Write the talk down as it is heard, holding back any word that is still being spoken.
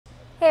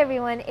Hey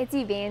everyone, it's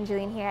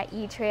Evangeline here at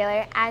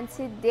eTrailer, and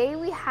today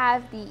we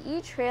have the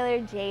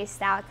etrailer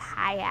J-style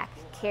Kayak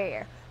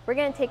Carrier. We're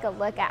going to take a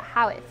look at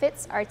how it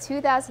fits our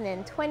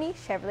 2020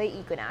 Chevrolet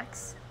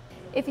Equinox.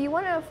 If you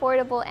want an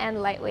affordable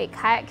and lightweight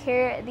kayak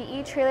carrier, the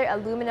etrailer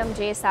Aluminum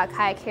J-style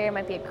Kayak Carrier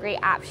might be a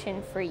great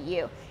option for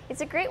you.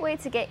 It's a great way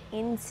to get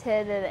into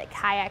the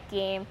kayak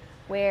game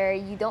where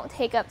you don't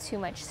take up too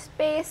much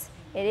space.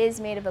 It is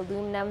made of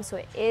aluminum, so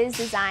it is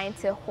designed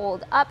to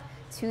hold up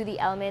to the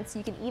elements.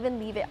 You can even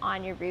leave it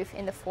on your roof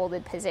in the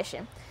folded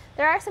position.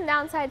 There are some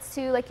downsides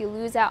too, like you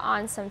lose out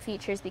on some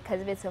features because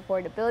of its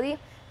affordability,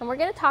 and we're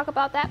going to talk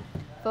about that,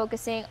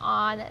 focusing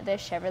on the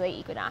Chevrolet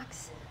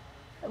Equinox.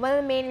 One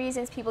of the main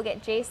reasons people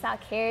get J-style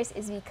carriers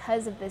is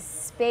because of the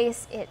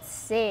space it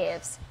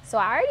saves. So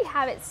I already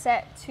have it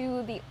set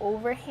to the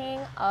overhang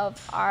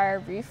of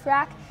our roof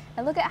rack,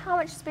 and look at how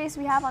much space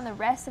we have on the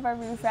rest of our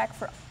roof rack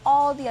for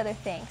all the other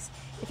things.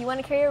 If you want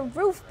to carry a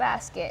roof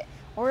basket,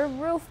 or a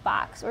roof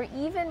box, or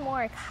even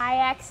more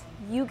kayaks,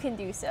 you can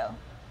do so.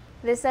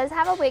 This does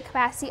have a weight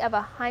capacity of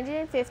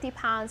 150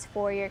 pounds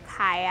for your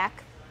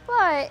kayak,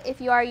 but if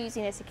you are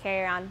using this to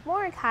carry around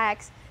more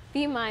kayaks,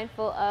 be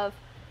mindful of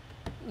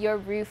your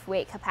roof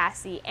weight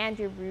capacity and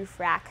your roof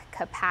rack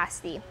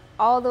capacity.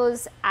 All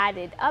those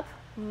added up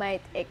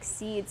might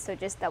exceed, so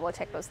just double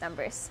check those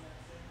numbers.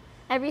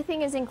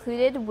 Everything is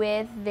included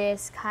with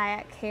this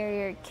kayak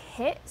carrier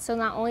kit, so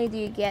not only do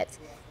you get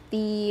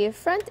the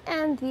front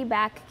and the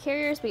back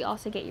carriers, we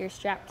also get your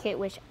strap kit,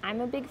 which I'm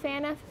a big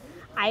fan of.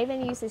 I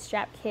even use this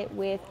strap kit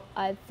with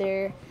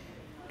other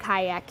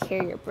kayak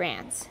carrier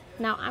brands.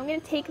 Now I'm going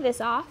to take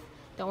this off.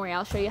 Don't worry,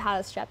 I'll show you how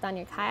to strap down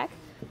your kayak,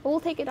 but we'll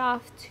take it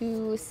off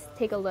to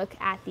take a look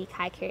at the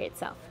kayak carrier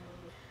itself.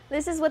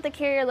 This is what the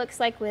carrier looks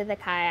like with the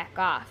kayak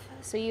off.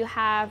 So you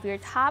have your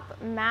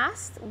top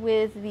mast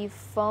with the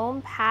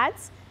foam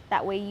pads.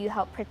 That way you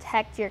help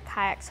protect your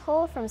kayak's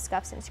hull from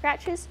scuffs and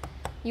scratches.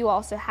 You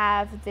also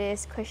have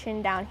this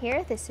cushion down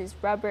here. This is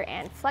rubber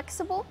and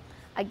flexible.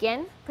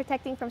 Again,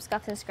 protecting from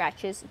scuffs and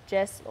scratches,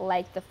 just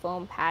like the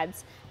foam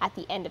pads at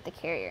the end of the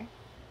carrier.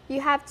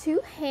 You have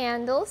two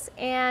handles,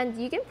 and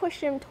you can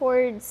push them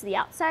towards the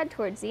outside,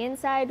 towards the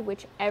inside,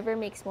 whichever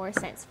makes more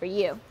sense for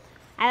you.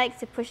 I like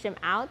to push them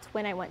out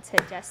when I want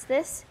to adjust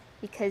this,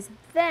 because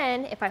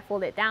then if I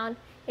fold it down,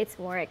 it's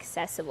more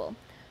accessible.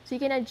 So you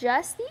can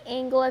adjust the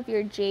angle of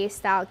your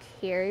J-style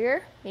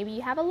carrier. Maybe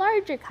you have a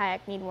larger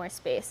kayak, need more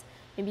space.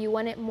 Maybe you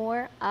want it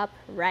more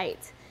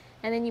upright.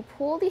 And then you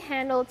pull the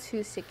handle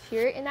to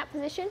secure it in that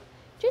position.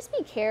 Just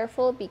be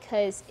careful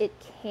because it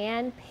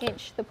can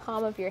pinch the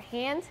palm of your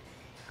hand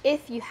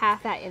if you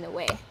have that in the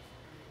way.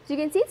 So you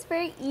can see it's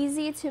very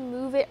easy to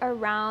move it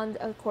around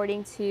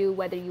according to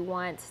whether you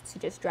want to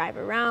just drive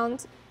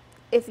around,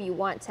 if you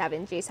want to have it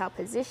in J-style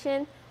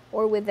position,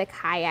 or with the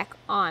kayak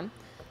on.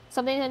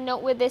 Something to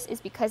note with this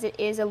is because it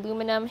is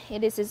aluminum,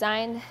 it is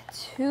designed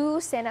to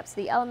stand up to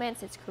the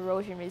elements. It's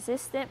corrosion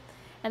resistant,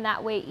 and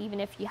that way even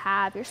if you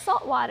have your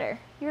salt water,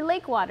 your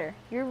lake water,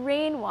 your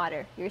rain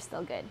water, you're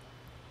still good.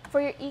 For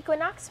your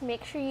Equinox,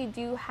 make sure you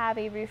do have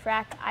a roof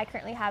rack. I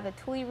currently have a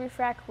Thule roof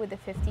rack with the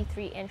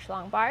 53-inch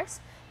long bars.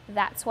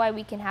 That's why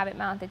we can have it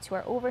mounted to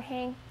our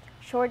overhang.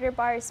 Shorter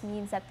bars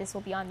means that this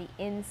will be on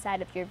the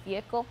inside of your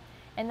vehicle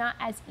and not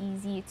as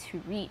easy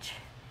to reach.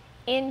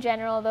 In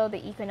general though,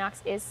 the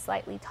Equinox is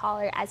slightly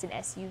taller as an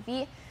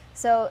SUV,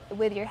 so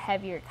with your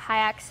heavier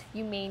kayaks,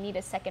 you may need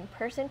a second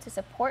person to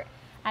support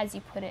as you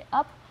put it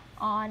up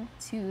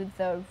onto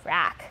the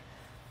rack.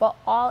 But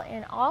all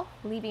in all,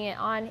 leaving it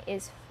on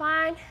is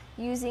fine.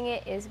 Using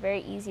it is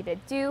very easy to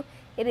do.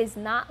 It is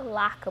not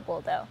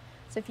lockable though.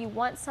 So if you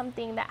want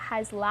something that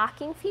has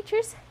locking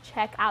features,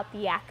 check out the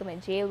Yakima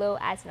J-Lo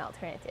as an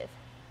alternative.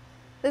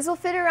 This will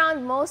fit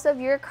around most of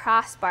your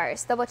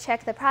crossbars. Double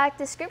check the product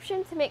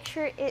description to make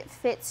sure it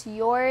fits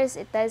yours.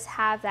 It does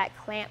have that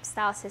clamp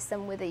style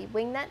system with the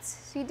wing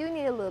nuts, so you do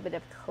need a little bit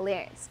of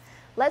clearance.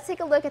 Let's take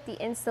a look at the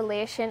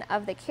installation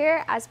of the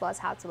carrier as well as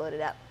how to load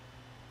it up.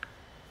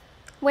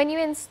 When you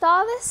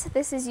install this,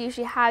 this is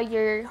usually how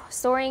you're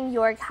storing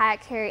your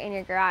kayak carrier in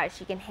your garage.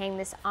 You can hang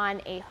this on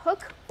a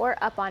hook or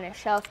up on a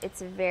shelf.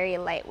 It's very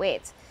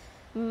lightweight.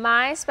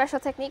 My special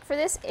technique for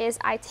this is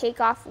I take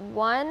off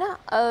one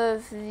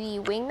of the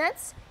wing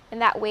nuts, and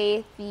that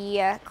way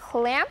the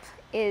clamp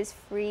is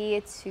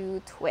free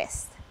to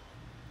twist.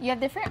 You have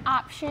different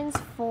options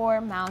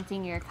for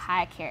mounting your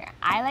kayak carrier.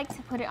 I like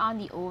to put it on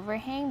the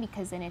overhang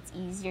because then it's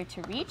easier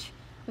to reach.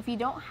 If you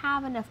don't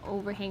have enough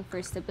overhang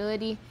for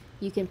stability,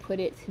 you can put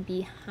it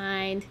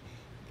behind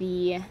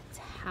the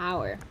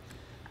tower.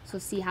 So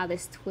see how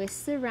this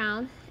twists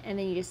around, and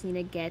then you just need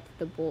to get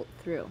the bolt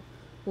through.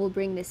 We'll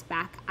bring this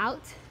back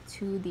out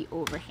to the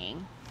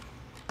overhang.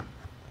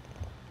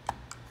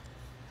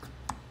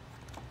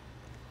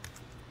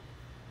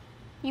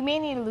 You may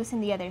need to loosen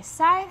the other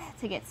side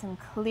to get some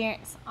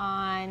clearance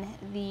on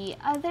the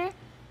other,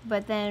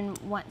 but then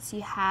once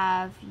you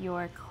have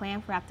your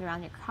clamp wrapped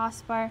around your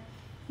crossbar,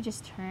 you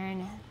just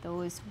turn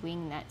those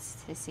wing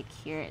nuts to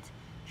secure it.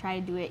 Try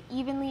to do it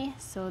evenly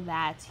so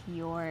that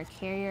your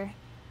carrier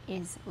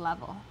is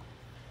level.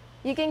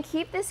 You can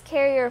keep this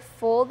carrier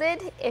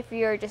folded if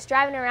you're just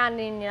driving around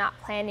and you're not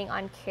planning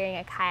on carrying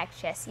a kayak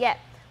just yet.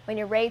 When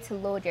you're ready to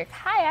load your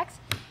kayaks,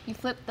 you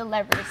flip the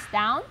levers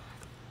down,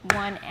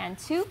 1 and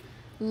 2,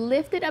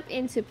 lift it up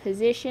into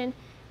position,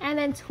 and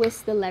then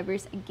twist the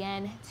levers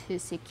again to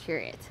secure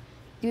it.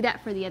 Do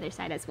that for the other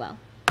side as well.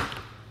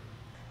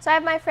 So I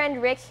have my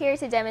friend Rick here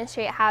to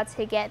demonstrate how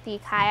to get the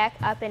kayak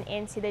up and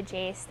into the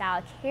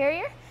J-style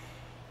carrier.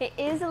 It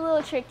is a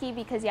little tricky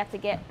because you have to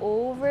get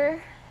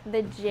over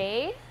the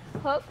J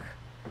hook,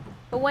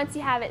 but once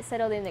you have it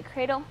settled in the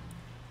cradle,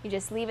 you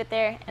just leave it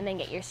there and then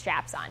get your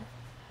straps on.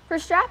 For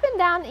strapping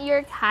down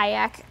your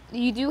kayak,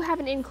 you do have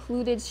an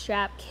included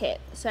strap kit.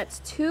 So that's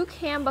 2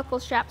 cam buckle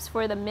straps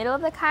for the middle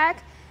of the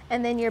kayak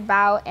and then your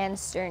bow and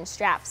stern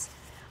straps.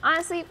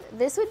 Honestly,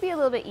 this would be a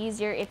little bit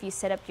easier if you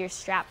set up your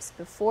straps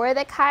before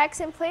the kayak's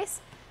in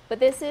place, but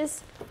this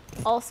is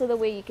also the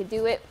way you could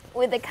do it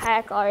with the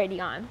kayak already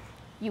on.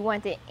 You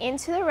want it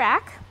into the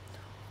rack,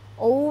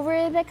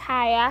 over the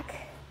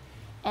kayak,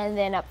 and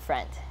then up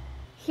front.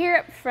 Here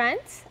up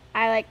front,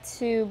 I like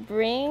to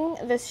bring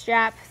the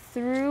strap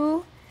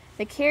through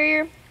the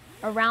carrier,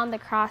 around the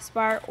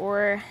crossbar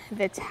or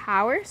the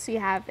tower, so you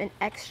have an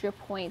extra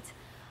point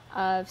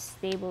of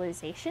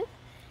stabilization,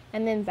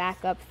 and then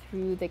back up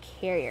through the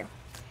carrier.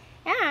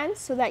 And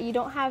so that you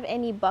don't have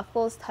any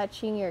buckles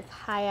touching your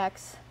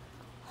kayak's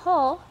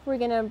hull, we're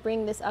gonna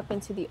bring this up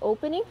into the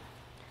opening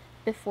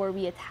before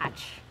we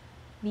attach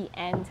the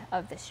end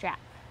of the strap.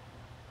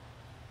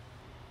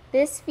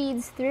 This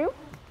feeds through,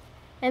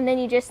 and then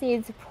you just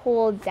need to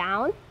pull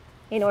down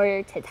in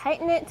order to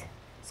tighten it.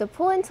 So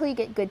pull until you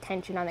get good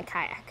tension on the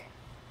kayak.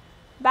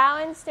 Bow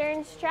and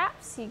stern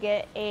straps, you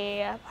get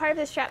a part of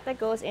the strap that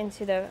goes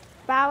into the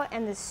bow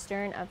and the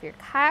stern of your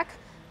kayak.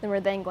 Then we're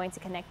then going to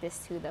connect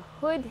this to the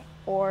hood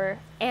or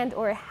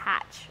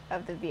hatch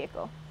of the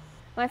vehicle.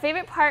 My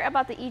favorite part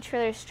about the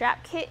etrailer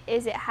strap kit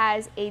is it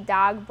has a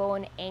dog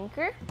bone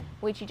anchor,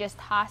 which you just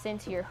toss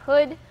into your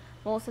hood.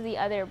 Most of the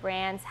other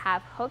brands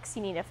have hooks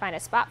you need to find a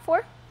spot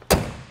for.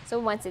 So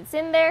once it's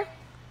in there,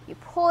 you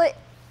pull it,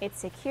 it's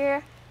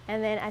secure,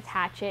 and then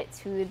attach it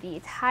to the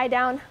tie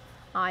down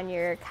on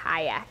your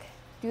kayak.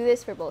 Do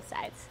this for both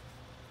sides.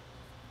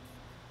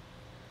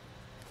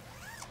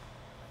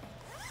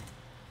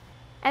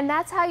 And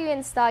that's how you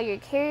install your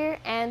carrier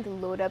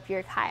and load up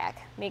your kayak.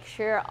 Make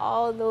sure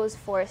all those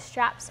 4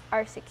 straps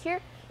are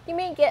secure. You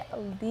may get a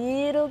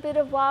little bit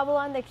of wobble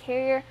on the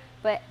carrier,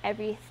 but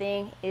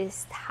everything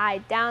is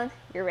tied down.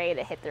 You're ready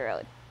to hit the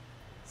road.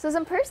 So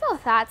some personal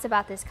thoughts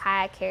about this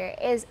kayak carrier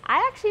is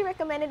I actually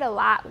recommend it a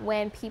lot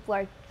when people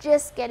are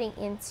just getting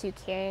into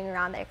carrying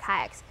around their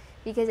kayaks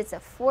because it's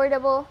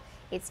affordable,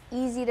 it's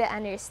easy to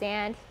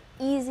understand,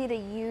 easy to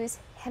use,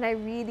 and I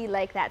really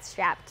like that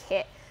strap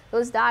kit.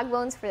 Those dog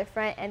bones for the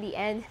front and the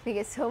end make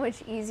it so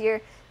much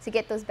easier to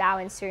get those bow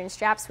and stern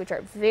straps, which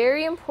are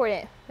very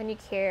important when you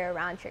carry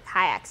around your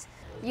kayaks.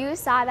 You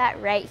saw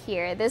that right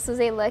here. This was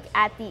a look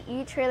at the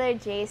etrailer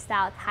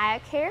J-style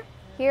Kayak Carrier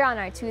here on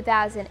our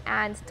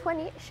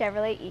 2020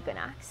 Chevrolet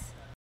Equinox.